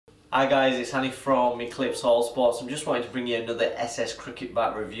Hi guys, it's Annie from Eclipse All Sports. I'm just wanting to bring you another SS cricket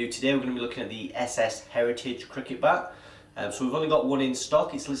bat review. Today we're going to be looking at the SS Heritage cricket bat. So we've only got one in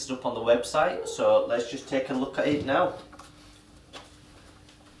stock, it's listed up on the website, so let's just take a look at it now.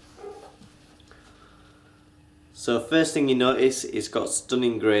 So first thing you notice, it's got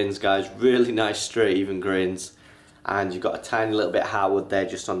stunning grains guys, really nice straight even grains. And you've got a tiny little bit of hardwood there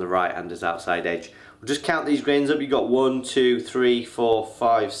just on the right hand as outside edge. We'll just count these grains up. You've got 1, 2, 3, 4,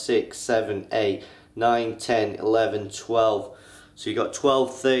 5, 6, 7, 8, 9, 10, 11, 12. So you've got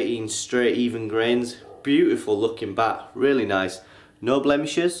 12, 13 straight even grains. Beautiful looking bat, really nice. No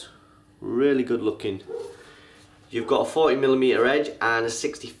blemishes, really good looking. You've got a 40mm edge and a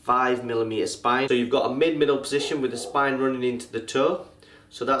 65mm spine. So you've got a mid-middle position with the spine running into the toe.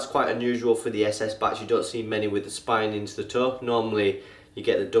 So that's quite unusual for the SS bats. You don't see many with the spine into the toe. Normally you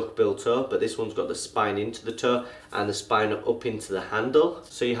get the duckbill toe, but this one's got the spine into the toe and the spine up into the handle.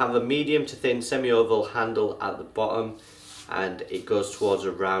 So you have a medium to thin semi-oval handle at the bottom and it goes towards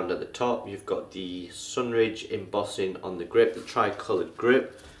a round at the top. You've got the Sunridge embossing on the grip, the tri-coloured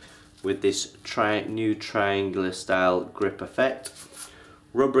grip with this new triangular style grip effect.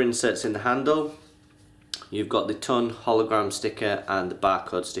 Rubber inserts in the handle. You've got the ton hologram sticker and the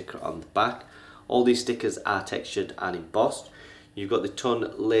barcode sticker on the back. All these stickers are textured and embossed. You've got the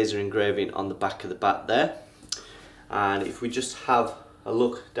ton laser engraving on the back of the bat there. And if we just have a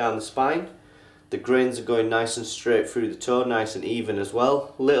look down the spine, the grains are going nice and straight through the toe, nice and even as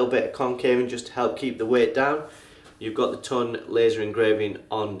well. A little bit of concaving just to help keep the weight down. You've got the ton laser engraving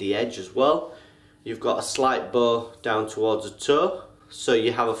on the edge as well. You've got a slight bow down towards the toe. So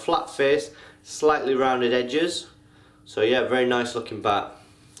you have a flat face, slightly rounded edges. So yeah, very nice looking bat.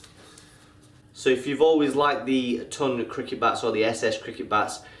 So if you've always liked the ton cricket bats or the SS cricket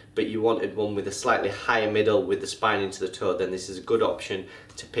bats, but you wanted one with a slightly higher middle with the spine into the toe, then this is a good option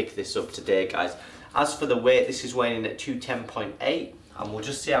to pick this up today guys. As for the weight, this is weighing in at 210.8 and we'll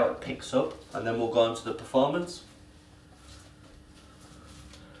just see how it picks up and then we'll go on to the performance.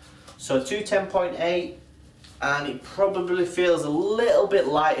 So 210.8, and it probably feels a little bit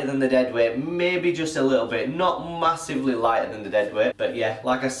lighter than the dead weight, maybe just a little bit, not massively lighter than the dead weight. But yeah,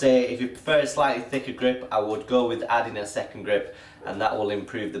 like I say, if you prefer a slightly thicker grip, I would go with adding a second grip and that will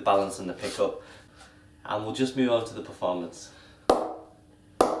improve the balance and the pickup. And we'll just move on to the performance.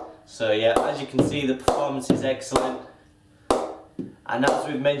 So yeah, as you can see, the performance is excellent. And as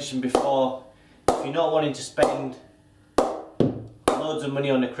we've mentioned before, if you're not wanting to spend loads of money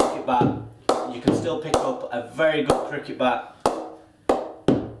on a cricket bat, you can still pick up a very good cricket bat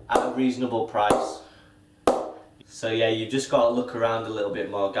at a reasonable price. So yeah, you've just got to look around a little bit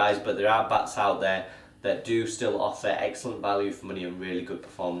more guys, but there are bats out there that do still offer excellent value for money and really good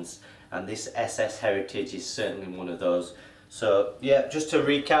performance, and this SS Heritage is certainly one of those. So yeah, just to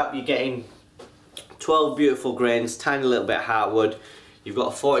recap, you're getting 12 beautiful grains, tiny little bit of hardwood, you've got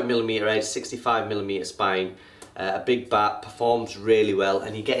a 40mm edge, 65mm spine, a big bat, performs really well,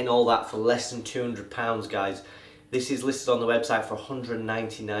 and you're getting all that for less than £200 guys. This is listed on the website for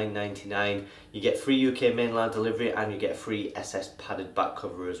 £199.99. You get free UK mainland delivery and you get a free SS padded bat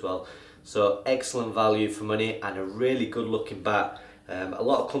cover as well. So excellent value for money and a really good looking bat. A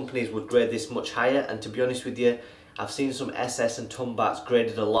lot of companies would grade this much higher, and to be honest with you, I've seen some SS and ton bats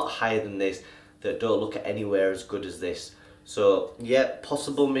graded a lot higher than this that don't look at anywhere as good as this. So yeah,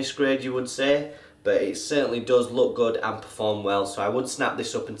 possible misgrade you would say, but it certainly does look good and perform well, so I would snap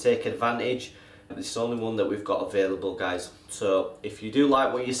this up and take advantage. This is the only one that we've got available guys. So if you do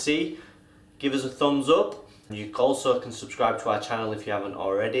like what you see, give us a thumbs up. You also can subscribe to our channel if you haven't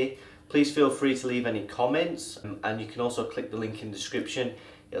already. Please feel free to leave any comments, and you can also click the link in the description.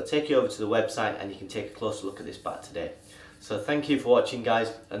 It'll take you over to the website and you can take a closer look at this bat today. So thank you for watching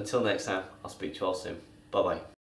guys. Until next time, I'll speak to you all soon. Bye bye.